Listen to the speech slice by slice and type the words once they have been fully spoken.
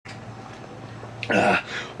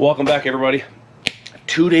Welcome back, everybody.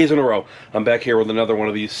 2 days in a row, I'm back here with another one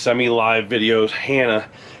of these semi-live videos. Hannah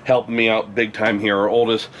helped me out big time here, our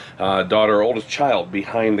oldest daughter, our oldest child,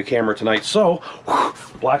 behind the camera tonight. So,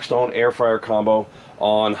 Blackstone air fryer combo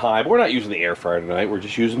on high. But we're not using the air fryer tonight, we're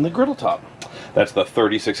just using the griddle top. That's the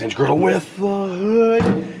 36-inch griddle with the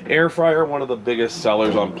hood. Air fryer, one of the biggest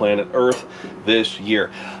sellers on planet Earth this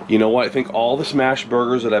year. You know what? I think all the smash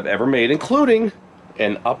burgers that I've ever made, including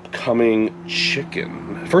an upcoming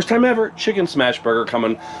chicken, first time ever chicken smash burger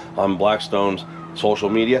coming on Blackstone's social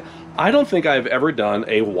media. I don't think I've ever done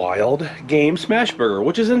a wild game smash burger,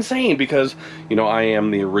 which is insane because, you know, I am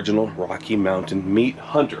the original Rocky Mountain meat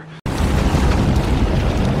hunter.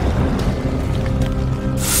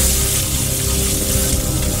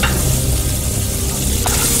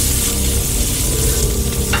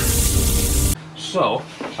 So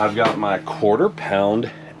I've got my quarter-pound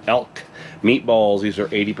elk meatballs. These are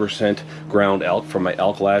 80% ground elk from my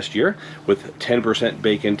elk last year with 10%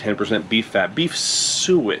 bacon, 10% beef fat. Beef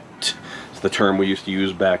suet is the term we used to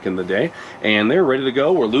use back in the day. And they're ready to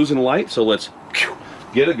go. We're losing light, so let's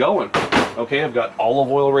get it going. Okay, I've got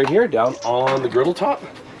olive oil right here down on the griddle top.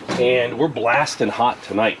 And we're blasting hot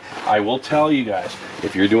tonight. I will tell you guys,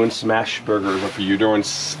 if you're doing smash burgers, or if you're doing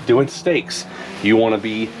steaks, you want to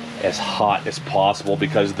be as hot as possible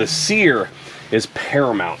because the sear is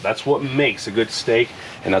paramount. That's what makes a good steak,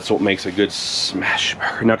 and that's what makes a good smash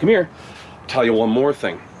burger. Now come here, I'll tell you one more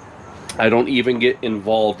thing. I don't even get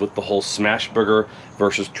involved with the whole smash burger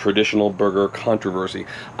versus traditional burger controversy.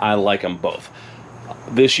 I like them both.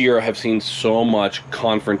 This year I have seen so much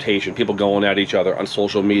confrontation, people going at each other on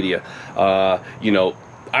social media. You know,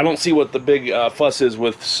 I don't see what the big fuss is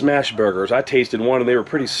with smash burgers. I tasted one and they were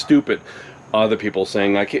pretty stupid. Other people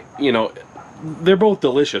saying, like, you know, they're both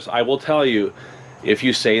delicious. I will tell you, if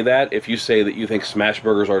you say that you think smash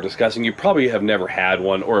burgers are disgusting, you probably have never had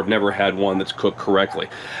one or have never had one that's cooked correctly.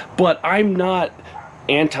 But I'm not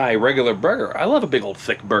anti-regular burger. I love a big old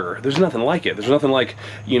thick burger. There's nothing like it. There's nothing like,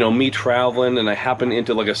 you know, me traveling and I happen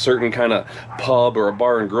into like a certain kind of pub or a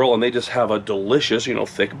bar and grill and they just have a delicious, you know,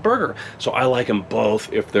 thick burger. So I like them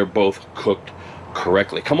both if they're both cooked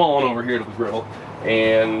correctly. Come on over here to the griddle.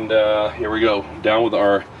 And here we go, down with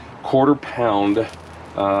our quarter-pound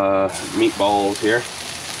meatballs here.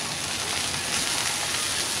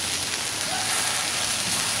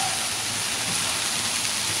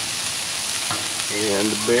 And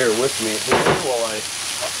bear with me here while I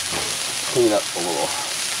clean up a little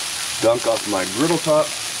gunk off my griddle top.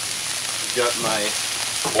 Got my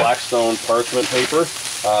Blackstone parchment paper.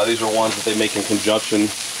 These are ones that they make in conjunction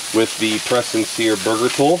with the press and sear burger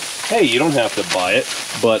tool. Hey, you don't have to buy it,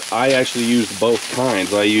 but I actually used both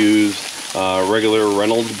kinds. I used regular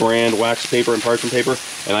Reynolds brand wax paper and parchment paper,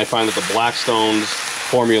 and I find that the Blackstone's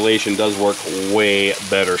formulation does work way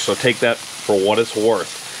better. So take that for what it's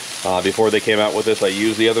worth. Before they came out with this, I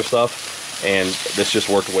used the other stuff, and this just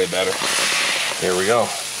worked way better. There we go.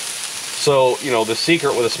 So, you know, the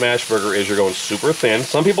secret with a smash burger is you're going super thin.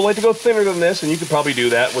 Some people like to go thinner than this, and you could probably do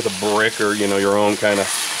that with a brick or, you know, your own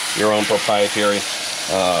proprietary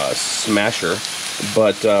smasher.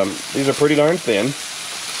 But these are pretty darn thin.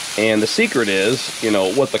 And the secret is, you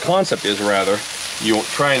know, what the concept is rather, you're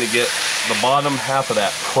trying to get the bottom half of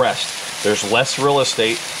that pressed. There's less real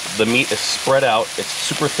estate. The meat is spread out. It's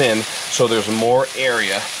super thin, so there's more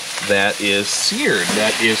area that is seared,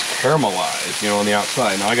 that is caramelized, you know, on the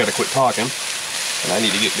outside. Now I gotta quit talking, and I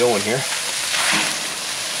need to get going here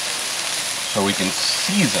so we can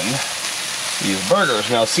season these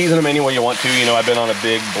burgers. Now season them any way you want to. You know, I've been on a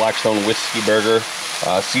big Blackstone whiskey burger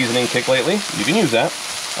seasoning kick lately. You can use that,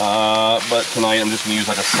 but tonight I'm just gonna use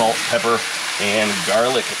like a salt, pepper, and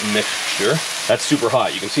garlic mixture. That's super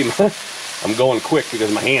hot. You can see I'm going quick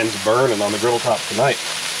because my hand's burning on the griddle top tonight.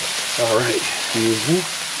 All right.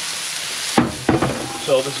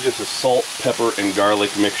 So this is just a salt, pepper, and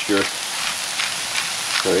garlic mixture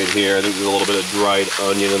right here. I think there's a little bit of dried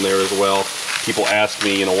onion in there as well. People ask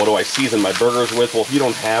me, you know, what do I season my burgers with? Well, if you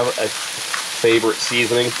don't have a favorite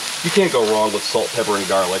seasoning, you can't go wrong with salt, pepper, and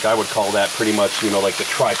garlic. I would call that pretty much, you know, like the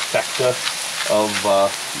trifecta of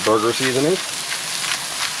burger seasoning.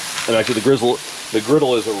 And actually the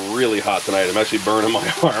griddle is really hot tonight. I'm actually burning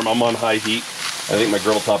my arm. I'm on high heat. I think my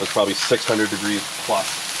griddle top is probably 600 degrees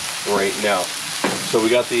plus right now. So we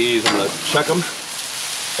got these, I'm gonna check them.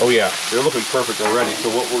 Oh yeah, they're looking perfect already. So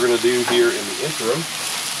what we're gonna do here in the interim,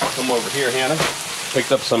 come over here, Hannah.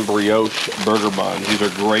 Picked up some brioche burger buns. These are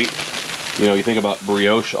great. You know, you think about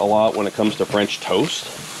brioche a lot when it comes to French toast,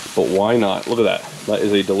 but why not? Look at that. That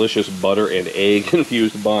is a delicious butter and egg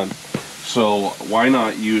infused bun. So why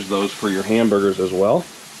not use those for your hamburgers as well?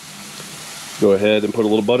 go ahead and put a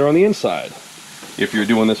little butter on the inside. If you're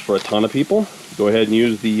doing this for a ton of people, go ahead and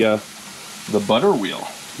use the butter wheel.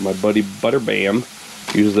 My buddy Butterbam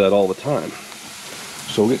uses that all the time.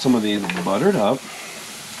 So we'll get some of these buttered up.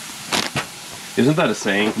 Isn't that a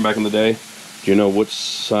saying from back in the day? Do you know which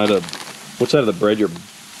side of the bread your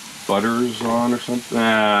butter's on or something?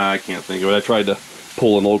 I can't think of it. I tried to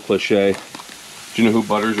pull an old cliche. Do you know who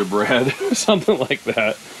butters your bread? Something like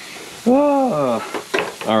that.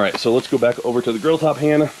 All right, so let's go back over to the grill top,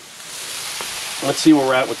 Hannah. Let's see where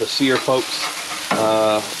we're at with the sear, folks.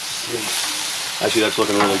 Actually, that's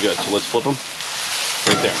looking really good. So let's flip them.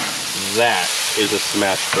 Right there. That is a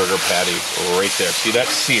smash burger patty right there. See that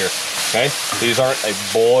sear? Okay. These aren't a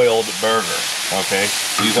boiled burger. Okay.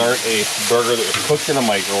 These aren't a burger that was cooked in a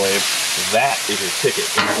microwave. That is your ticket.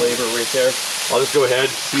 The flavor right there. I'll just go ahead,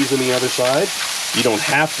 season the other side. You don't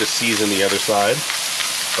have to season the other side,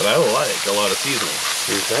 but I like a lot of seasoning.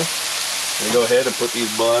 Okay. I'm gonna go ahead and put these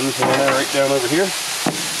buns right down over here.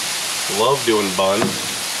 Love doing buns.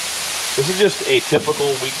 This is just a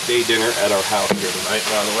typical weekday dinner at our house here tonight,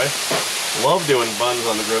 by the way. Love doing buns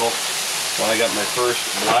on the griddle. When I got my first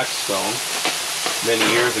Blackstone many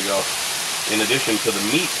years ago, in addition to the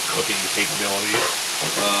meat cooking capabilities,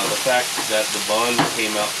 the fact that the bun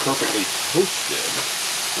came out perfectly toasted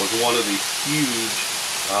was one of the huge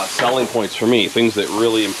selling points for me, things that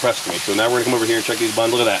really impressed me. So now we're gonna come over here and check these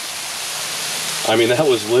buns. Look at that. I mean, that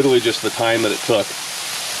was literally just the time that it took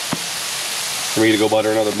for me to go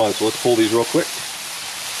butter another bun. So let's pull these real quick.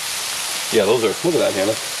 Yeah, those are, look at that,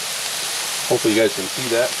 Hannah. Hopefully you guys can see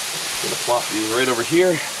that. I'm gonna plop these right over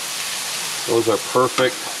here. Those are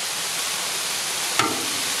perfect.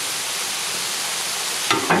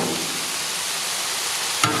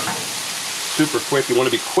 Super quick. You want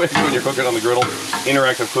to be quick when you're cooking on the griddle.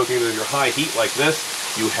 Interactive cooking, if you're high heat like this,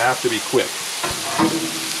 you have to be quick.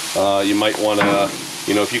 You might want to,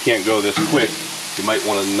 you know, if you can't go this quick, you might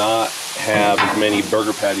want to not have as many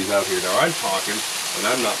burger patties out here. Now I'm talking and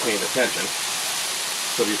I'm not paying attention.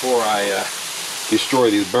 So before I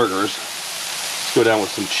destroy these burgers, let's go down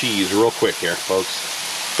with some cheese real quick here, folks.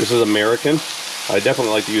 This is American. I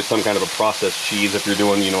definitely like to use some kind of a processed cheese if you're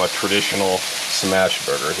doing, you know, a traditional smash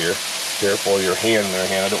burger here. Careful of your hand there,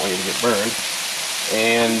 Hannah. I don't want you to get burned.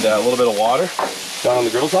 And a little bit of water down on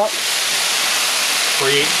the griddle top.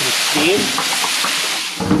 Create some steam.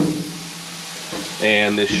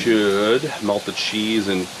 And this should melt the cheese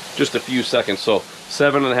in just a few seconds. So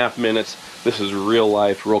 7.5 minutes. This is real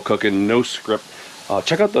life, real cooking, no script.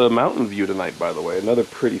 Check out the mountain view tonight, by the way. Another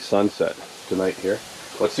pretty sunset tonight here.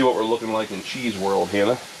 Let's see what we're looking like in cheese world,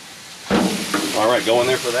 Hannah. All right, go in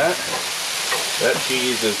there for that. That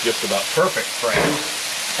cheese is just about perfect, friends.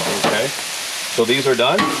 Okay, so these are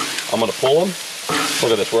done. I'm gonna pull them.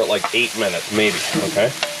 Look at this, we're at like 8 minutes, maybe,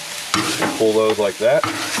 okay? Pull those like that.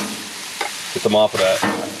 Get them off of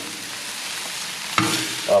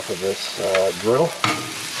this griddle.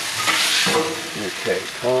 Okay,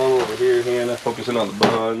 come over here, Hannah, focusing on the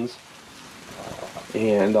buns.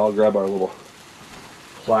 And I'll grab our little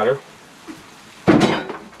platter.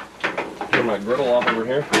 Turn my griddle off over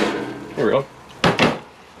here. Here we go.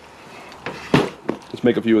 Let's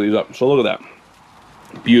make a few of these up. So look at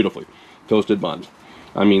that. Beautifully toasted buns.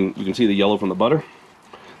 I mean, you can see the yellow from the butter.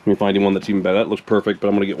 Let me find you one that's even better. That looks perfect, but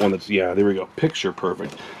I'm going to get one that's, yeah, there we go. Picture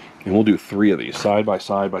perfect. And we'll do 3 of these, side by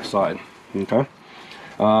side by side. Okay?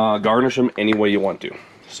 Garnish them any way you want to.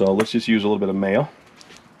 So let's just use a little bit of mayo.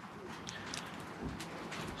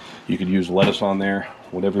 You could use lettuce on there,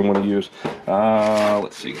 whatever you want to use.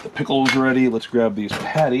 Let's see, get the pickles ready. Let's grab these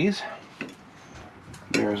patties.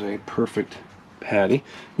 There's a perfect patty.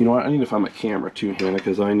 You know what? I need to find my camera too, Hannah,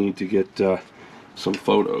 because I need to get some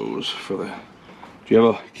photos for the... Do you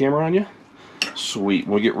have a camera on you? Sweet.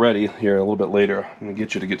 We'll get ready here a little bit later. I'm going to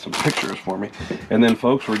get you to get some pictures for me. And then,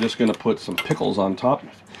 folks, we're just going to put some pickles on top.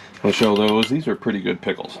 I'll show those. These are pretty good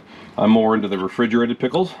pickles. I'm more into the refrigerated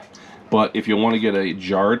pickles, but if you want to get a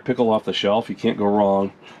jarred pickle off the shelf, you can't go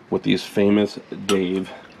wrong with these famous Dave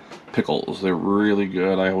pickles. They're really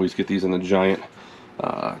good. I always get these in a giant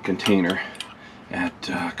container at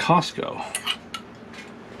Costco.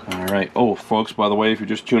 Alright, oh folks, by the way, if you're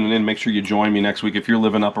just tuning in, make sure you join me next week. If you're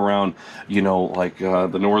living up around, you know, like the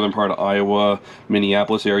northern part of Iowa,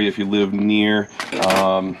 Minneapolis area, if you live near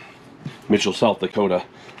Mitchell, South Dakota,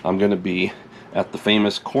 I'm going to be at the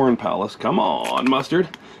famous Corn Palace. Come on, Mustard!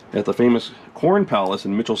 At the famous Corn Palace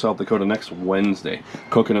in Mitchell, South Dakota next Wednesday,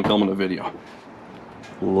 cooking and filming a video.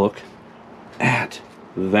 Look at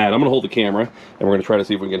that. I'm going to hold the camera, and we're going to try to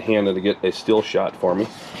see if we can get Hannah to get a still shot for me.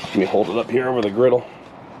 Let me hold it up here over the griddle.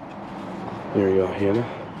 There you go,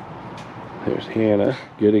 Hannah. There's Hannah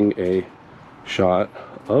getting a shot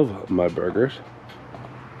of my burgers.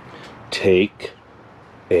 Take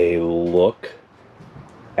a look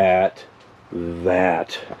at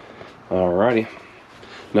that. Alrighty.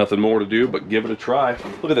 Nothing more to do but give it a try.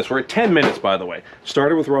 Look at this. We're at 10 minutes, by the way.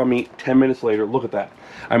 Started with raw meat, 10 minutes later. Look at that.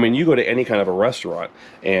 I mean, you go to any kind of a restaurant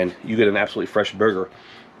and you get an absolutely fresh burger.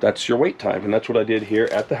 That's your wait time, and that's what I did here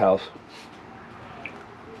at the house.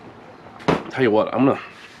 Tell you what, I'm gonna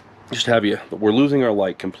just have you. We're losing our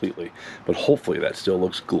light completely, but hopefully that still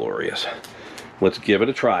looks glorious. Let's give it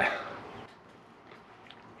a try.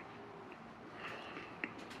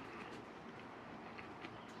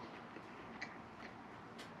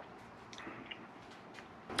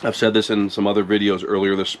 I've said this in some other videos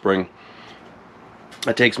earlier this spring.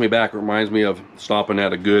 It takes me back, it reminds me of stopping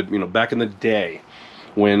at a good, you know, back in the day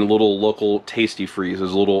when little local Tasty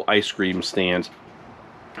Freezes, little ice cream stands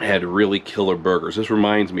had really killer burgers. This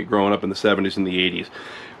reminds me growing up in the 70s and the 80s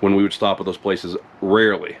when we would stop at those places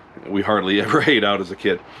rarely. We hardly ever ate out as a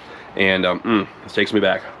kid. And this takes me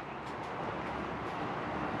back.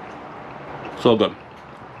 So good.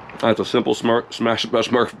 That's a simple smash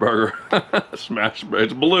burger.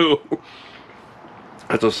 It's blue.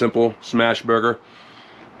 That's a simple smash burger.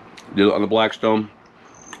 Did it on the Blackstone.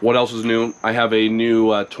 What else is new? I have a new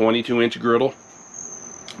 22-inch griddle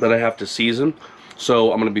that I have to season.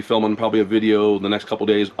 So I'm going to be filming probably a video the next couple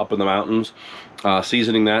days up in the mountains,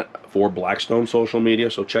 seasoning that for Blackstone social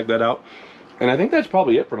media. So check that out. And I think that's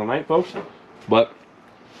probably it for tonight, folks. But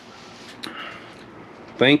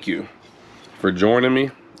thank you for joining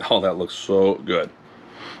me. Oh, that looks so good.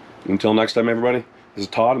 Until next time, everybody, this is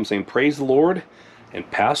Todd. I'm saying praise the Lord and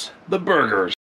pass the burgers.